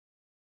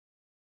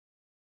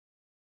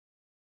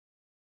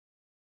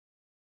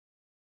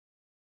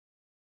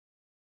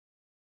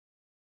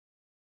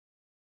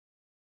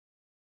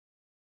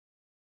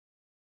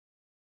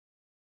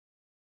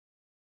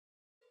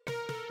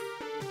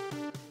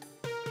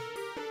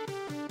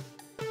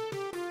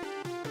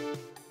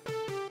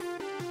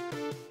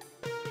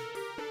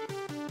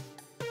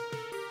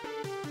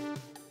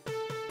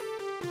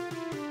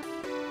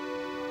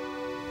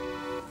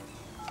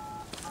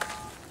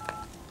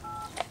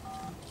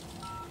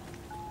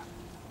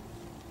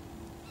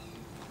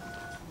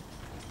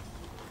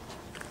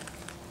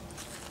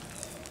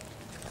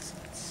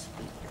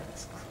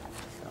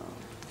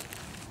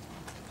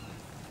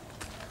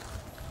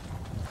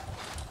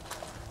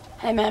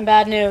Hey man,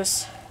 bad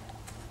news.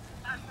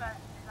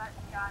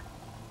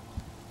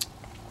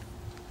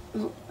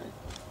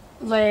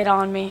 Lay it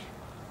on me.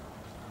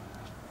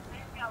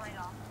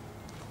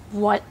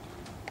 What?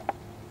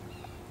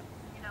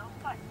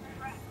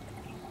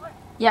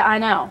 Yeah, I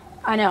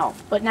know,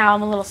 but now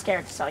I'm a little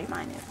scared to tell you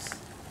my news.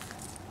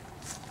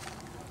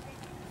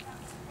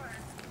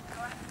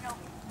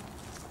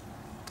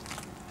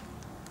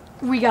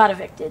 We got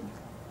evicted.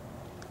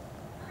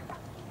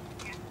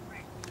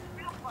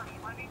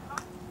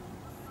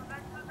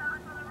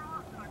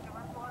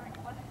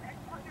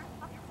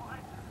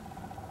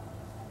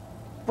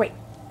 Wait,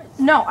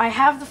 no, I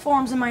have the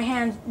forms in my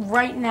hand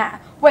right now.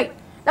 Wait,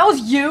 that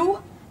was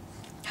you?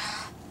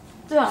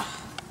 Ugh.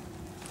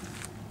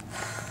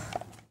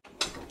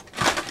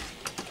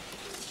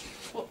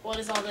 What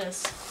is all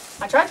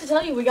this? I tried to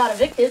tell you we got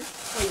evicted.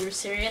 Wait, you're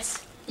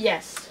serious?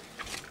 Yes.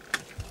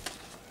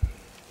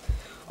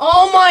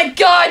 Oh my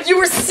god, you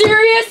were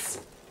serious?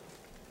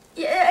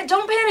 Yeah,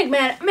 don't panic,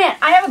 man. Man,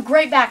 I have a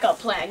great backup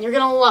plan. You're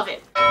gonna love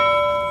it.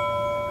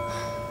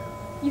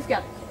 You've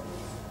got it.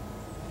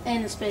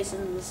 And the space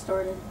isn't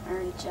distorted. I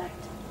already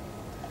checked.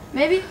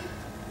 Maybe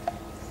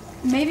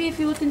if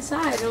you look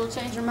inside, it'll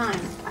change your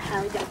mind. I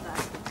highly doubt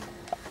that.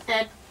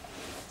 Ed,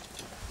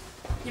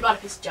 you bought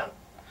a piece of junk.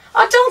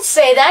 Oh, don't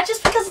say that.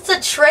 Just because it's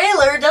a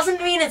trailer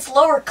doesn't mean it's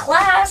lower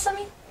class. I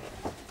mean,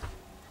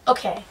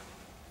 okay,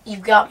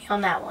 you've got me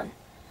on that one.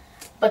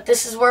 But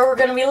this is where we're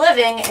going to be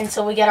living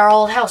until we get our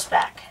old house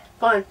back.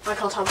 Fine, I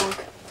call Tom Monk.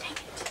 Dang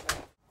it.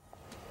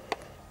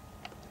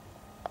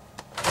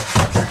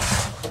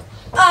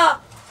 Ah!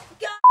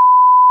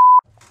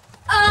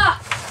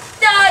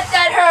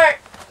 That hurt!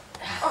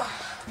 Oh,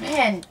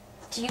 man,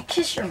 do you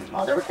kiss your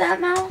mother with that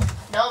mouth?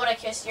 No, but I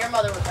kissed your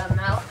mother with that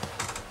mouth.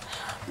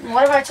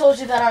 What if I told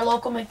you that our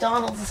local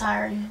McDonald's is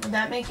hiring? Would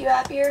that make you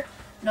happier?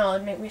 No,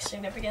 it'd make me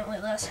significantly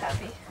less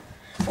happy.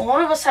 Well,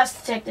 one of us has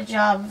to take the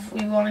job if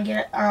we want to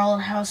get our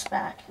old house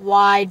back.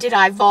 Why did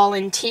I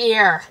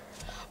volunteer?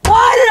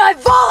 Why did I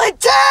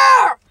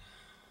volunteer?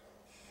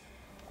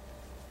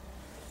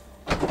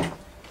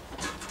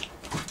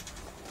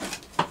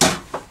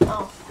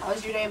 Oh, how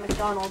was your day at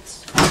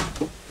McDonald's?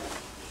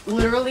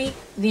 Literally,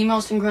 the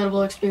most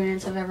incredible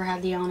experience I've ever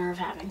had the honor of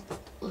having.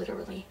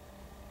 Literally.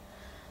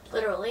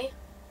 Literally?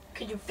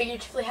 Could you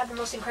figuratively have the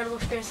most incredible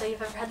experience that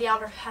you've ever had the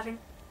honor of having?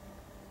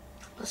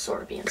 I was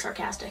sort of being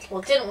sarcastic.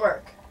 Well, it didn't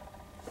work.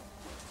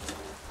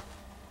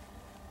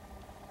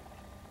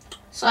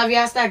 So have you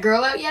asked that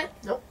girl out yet?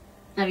 Nope.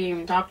 Have you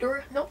even talked to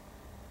her? Nope.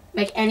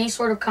 Make any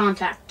sort of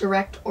contact,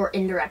 direct or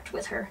indirect,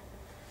 with her.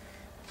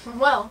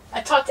 Well,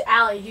 I talked to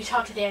Allie, who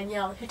talked to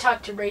Danielle, who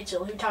talked to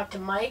Rachel, who talked to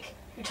Mike,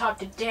 who talked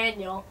to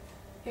Daniel,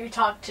 who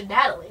talked to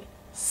Natalie.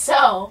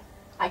 So,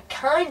 I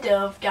kind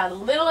of got a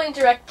little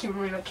indirect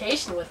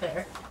communication with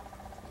her.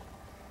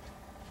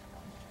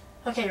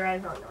 Okay, you're right,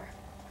 I'm going nowhere.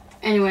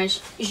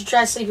 Anyways, you should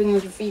try sleeping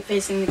with your feet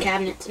facing the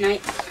cabinet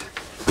tonight.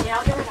 Yeah,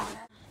 I'll get right on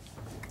that.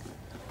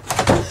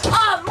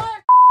 Ah,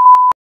 Mark!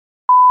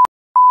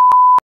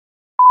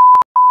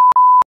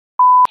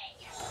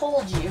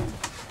 Hold you.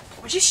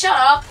 Would you shut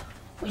up?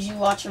 Would you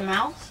watch your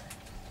mouth?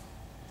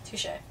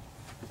 Touche.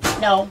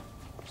 No.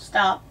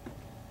 Stop.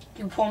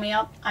 You pull me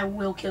up, I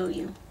will kill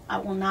you. I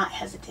will not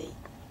hesitate.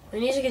 We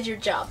need to get your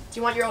job. Do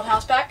you want your old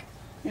house back?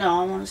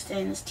 No, I want to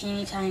stay in this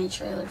teeny tiny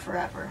trailer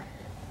forever.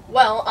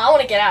 Well, I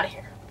want to get out of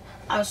here.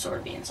 I was sort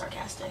of being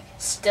sarcastic.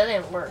 Still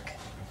didn't work.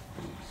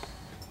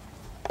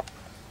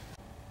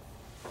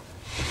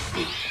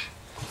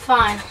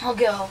 Fine, I'll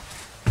go.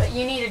 But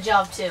you need a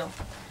job too.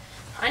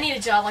 I need a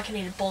job like I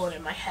need a bullet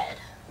in my head.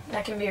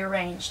 That can be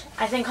arranged.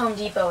 I think Home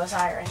Depot is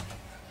hiring.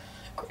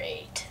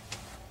 Great.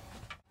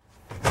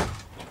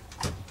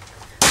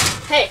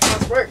 Hey,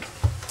 let's work.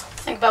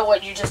 Think about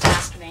what you just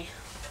asked me.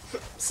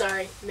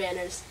 Sorry,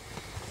 manners.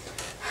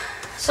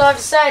 So I've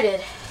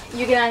decided.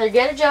 You can either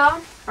get a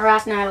job or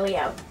ask Natalie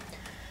out.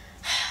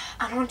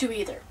 I don't want to do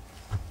either.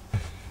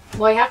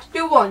 Well, you have to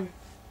do one.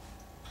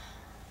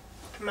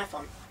 My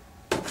phone.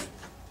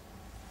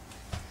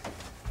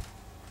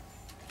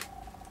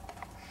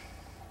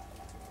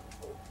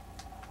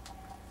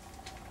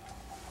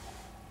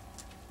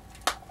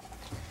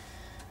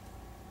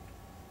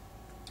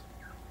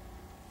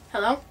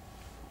 Hello?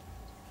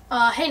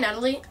 Hey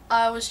Natalie,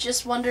 I was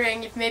just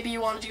wondering if maybe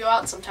you wanted to go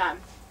out sometime.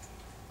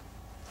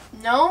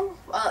 No?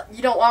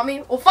 You don't want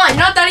me? Well fine,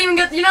 you're not even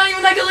that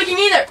good looking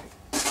either!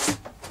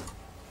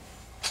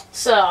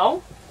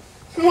 So?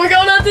 We're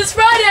going out this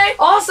Friday!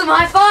 Awesome,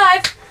 high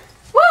five!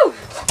 Woo!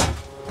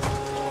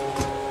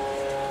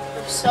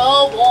 I'm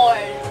so bored.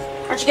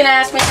 Aren't you gonna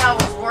ask me how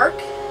it was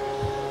work?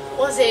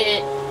 Was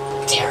it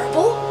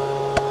terrible?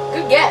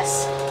 Good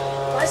guess.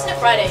 Why isn't it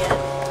Friday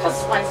yet? Because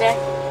it's Wednesday.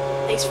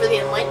 Thanks for the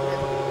enlightenment.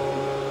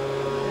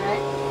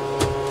 Alright.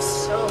 I'm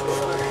so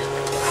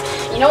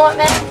bored. You know what,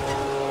 man?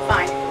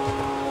 Fine.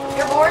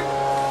 You're bored?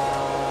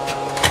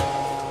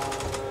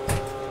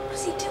 What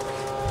is he doing?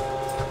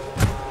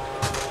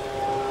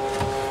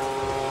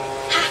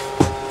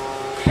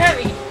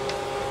 Heavy.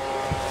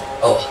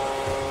 Oh.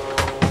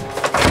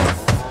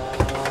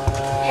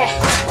 Yeah.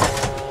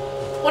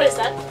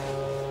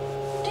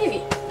 TV?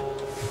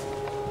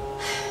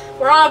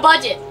 We're on a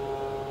budget.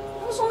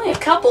 It was only a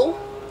couple.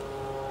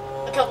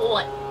 A couple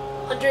what?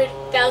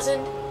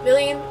 100,000?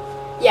 Million?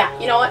 Yeah,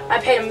 you know what? I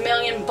paid $1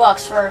 million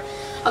for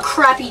a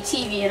crappy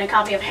TV and a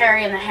copy of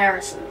Harry and the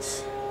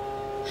Harrisons.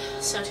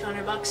 So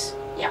 $200?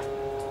 Yeah.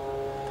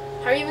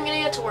 How are you even gonna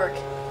get to work?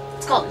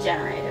 It's called a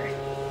generator.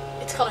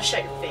 It's called a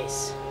shut your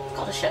face. It's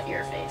called a shut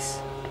your face.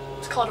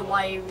 It's called a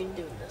why are you even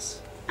doing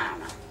this? I don't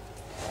know.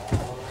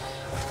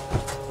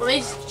 What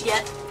movies did you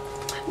get?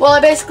 Well, I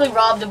basically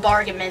robbed a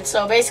bargain bin,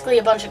 so basically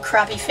a bunch of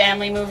crappy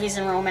family movies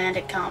and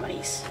romantic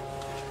comedies.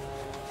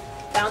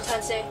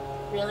 Valentine's Day?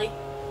 Really?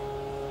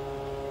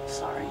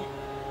 Sorry.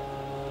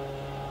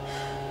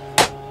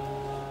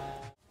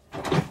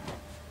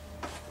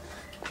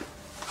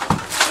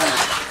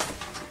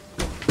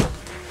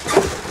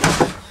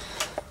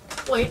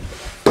 Wait.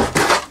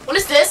 What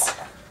is this?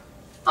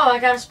 Oh, I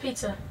got us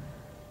pizza.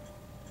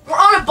 We're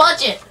on a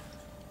budget!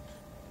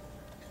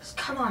 Just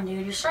come on,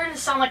 dude. You're starting to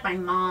sound like my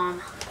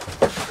mom.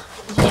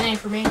 Did you get anything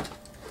for me?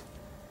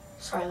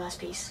 Sorry, last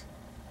piece.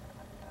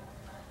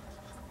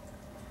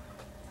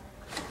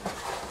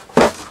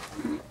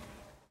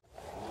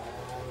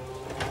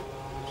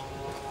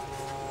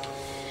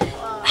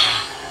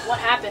 What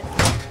happened?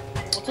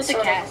 What's a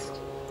cast?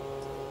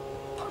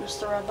 Punch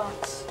the red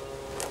box.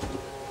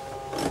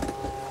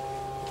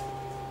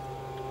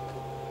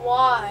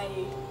 Why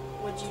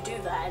would you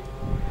do that?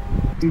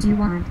 Did you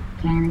want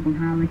Cannibal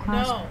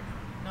Holocaust? No.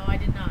 No, I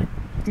did not.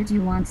 Did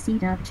you want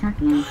Seed of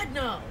Chucking? God,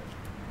 no.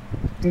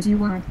 Did you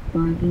want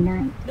Boogie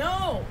Night?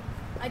 No.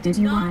 I did Did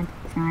you not want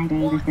Friday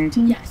the want-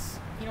 13th? Yes.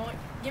 You know what?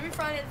 Give me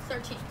Friday the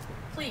 13th.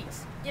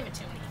 Please. Give it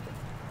to me.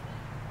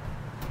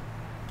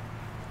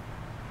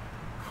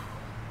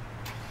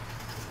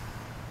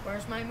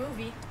 Where's my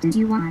movie? Did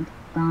you want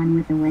Gone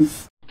with the Wind?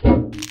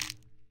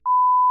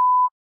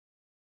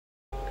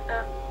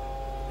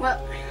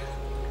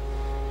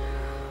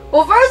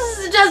 Well, first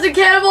it suggested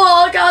Cannibal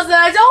Holocaust, and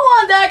I don't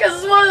want that because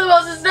it's one of the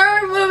most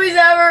disturbing movies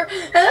ever.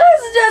 And then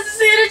it suggested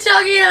Seed of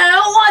Chucky, and I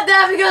don't want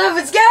that because I've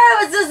been scared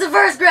of it since the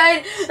first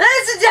grade. Then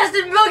it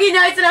suggested Boogie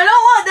Nights, and I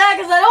don't want that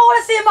because I don't want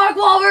to see Mark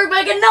Wahlberg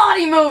make a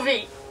naughty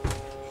movie.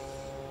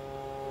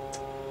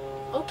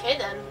 Okay,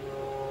 then.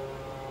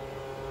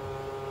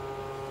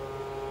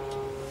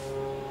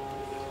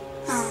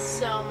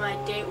 So my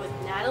date with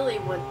Natalie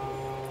went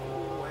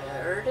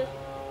weird.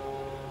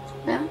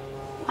 Yeah?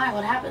 Why?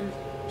 What happened?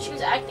 She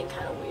was acting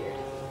kind of weird.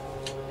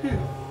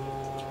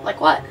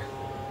 Like what?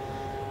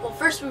 Well,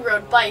 first we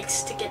rode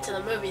bikes to get to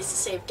the movies to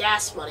save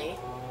gas money.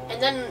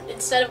 And then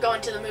instead of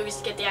going to the movies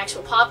to get the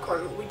actual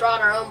popcorn, we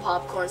brought our own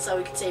popcorn so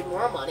we could save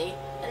more money.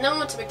 And then we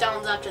went to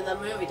McDonald's after the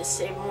movie to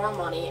save more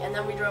money. And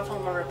then we drove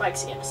home on our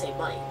bikes again to save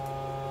money.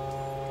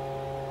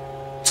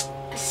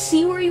 I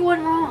see where you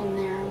went wrong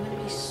there. I'm going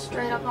to be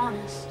straight up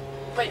honest.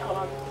 Wait, hold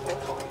on.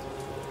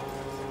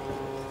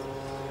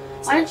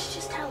 Why didn't you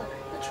just tell her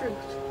the truth?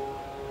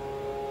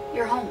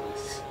 You're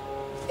homeless.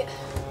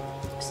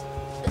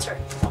 It's her.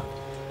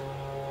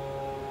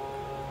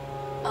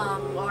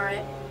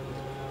 Alright.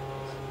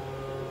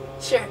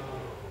 Sure.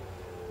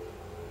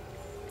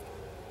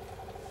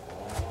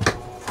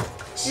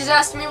 She's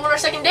asked me what our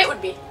second date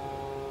would be.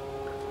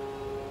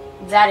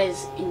 That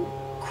is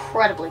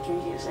incredibly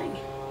confusing.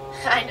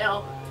 I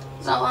know.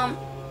 So,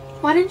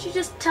 why didn't you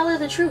just tell her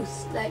the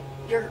truth, that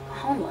you're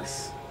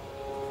homeless?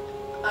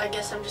 I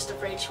guess I'm just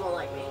afraid she won't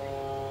like me.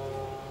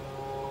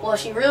 Well,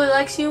 if she really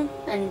likes you,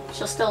 then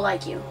she'll still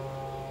like you.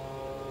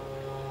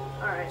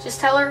 Alright.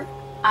 Just tell her,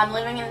 I'm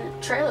living in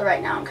a trailer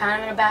right now. I'm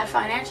kind of in a bad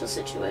financial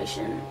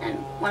situation, and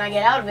when I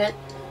get out of it,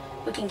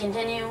 we can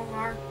continue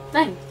our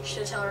thing.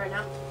 Should I tell her right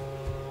now?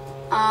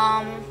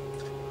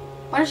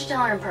 Why don't you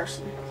tell her in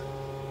person?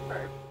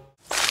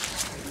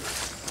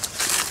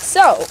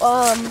 So,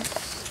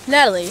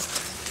 Natalie,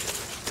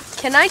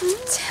 can I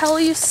tell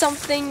you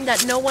something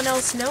that no one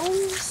else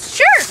knows?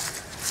 Sure.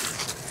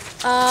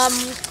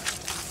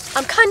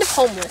 I'm kind of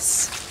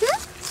homeless.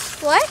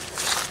 What?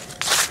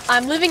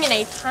 I'm living in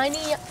a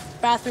tiny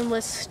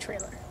bathroomless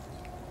trailer.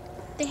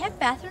 They have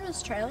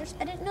bathroomless trailers?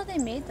 I didn't know they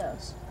made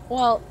those.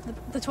 Well,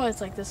 the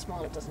toilet's like this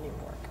small, it doesn't even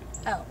work.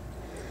 Oh.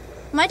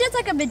 My dad's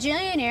like a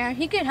bajillionaire.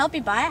 He could help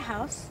you buy a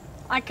house.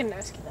 I couldn't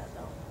ask you that,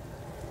 though.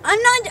 I'm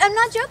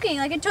not joking.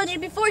 Like I told you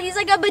before, he's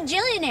like a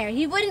bajillionaire.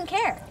 He wouldn't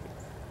care.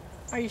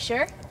 Are you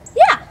sure?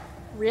 Yeah.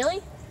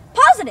 Really?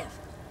 Positive.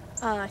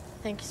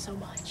 Thank you so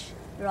much.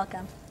 You're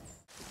welcome.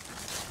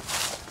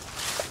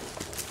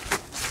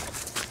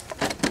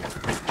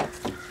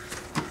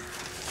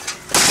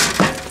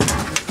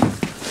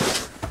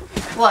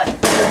 What?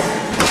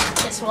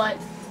 Guess what?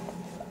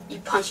 You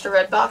punched a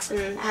red box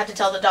and had to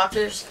tell the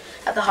doctors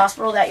at the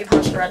hospital that you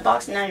punched a red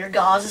box and now your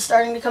gauze is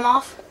starting to come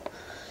off?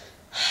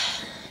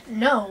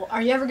 No.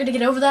 Are you ever gonna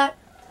get over that?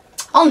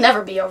 I'll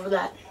never be over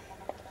that.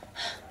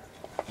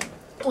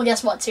 Well,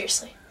 guess what?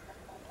 Seriously.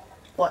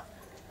 What?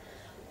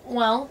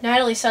 Well,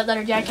 Natalie said that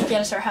her dad could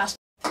get us our house.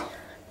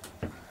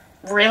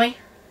 Really?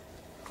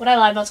 Would I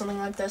lie about something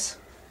like this?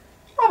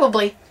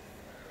 Probably.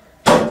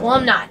 Well,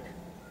 I'm not.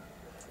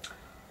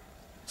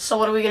 So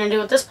what are we gonna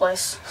do with this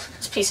place?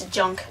 This piece of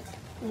junk.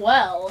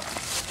 Well,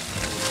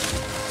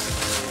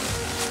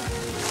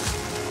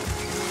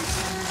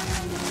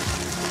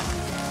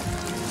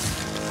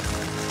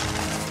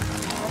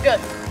 We're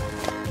good.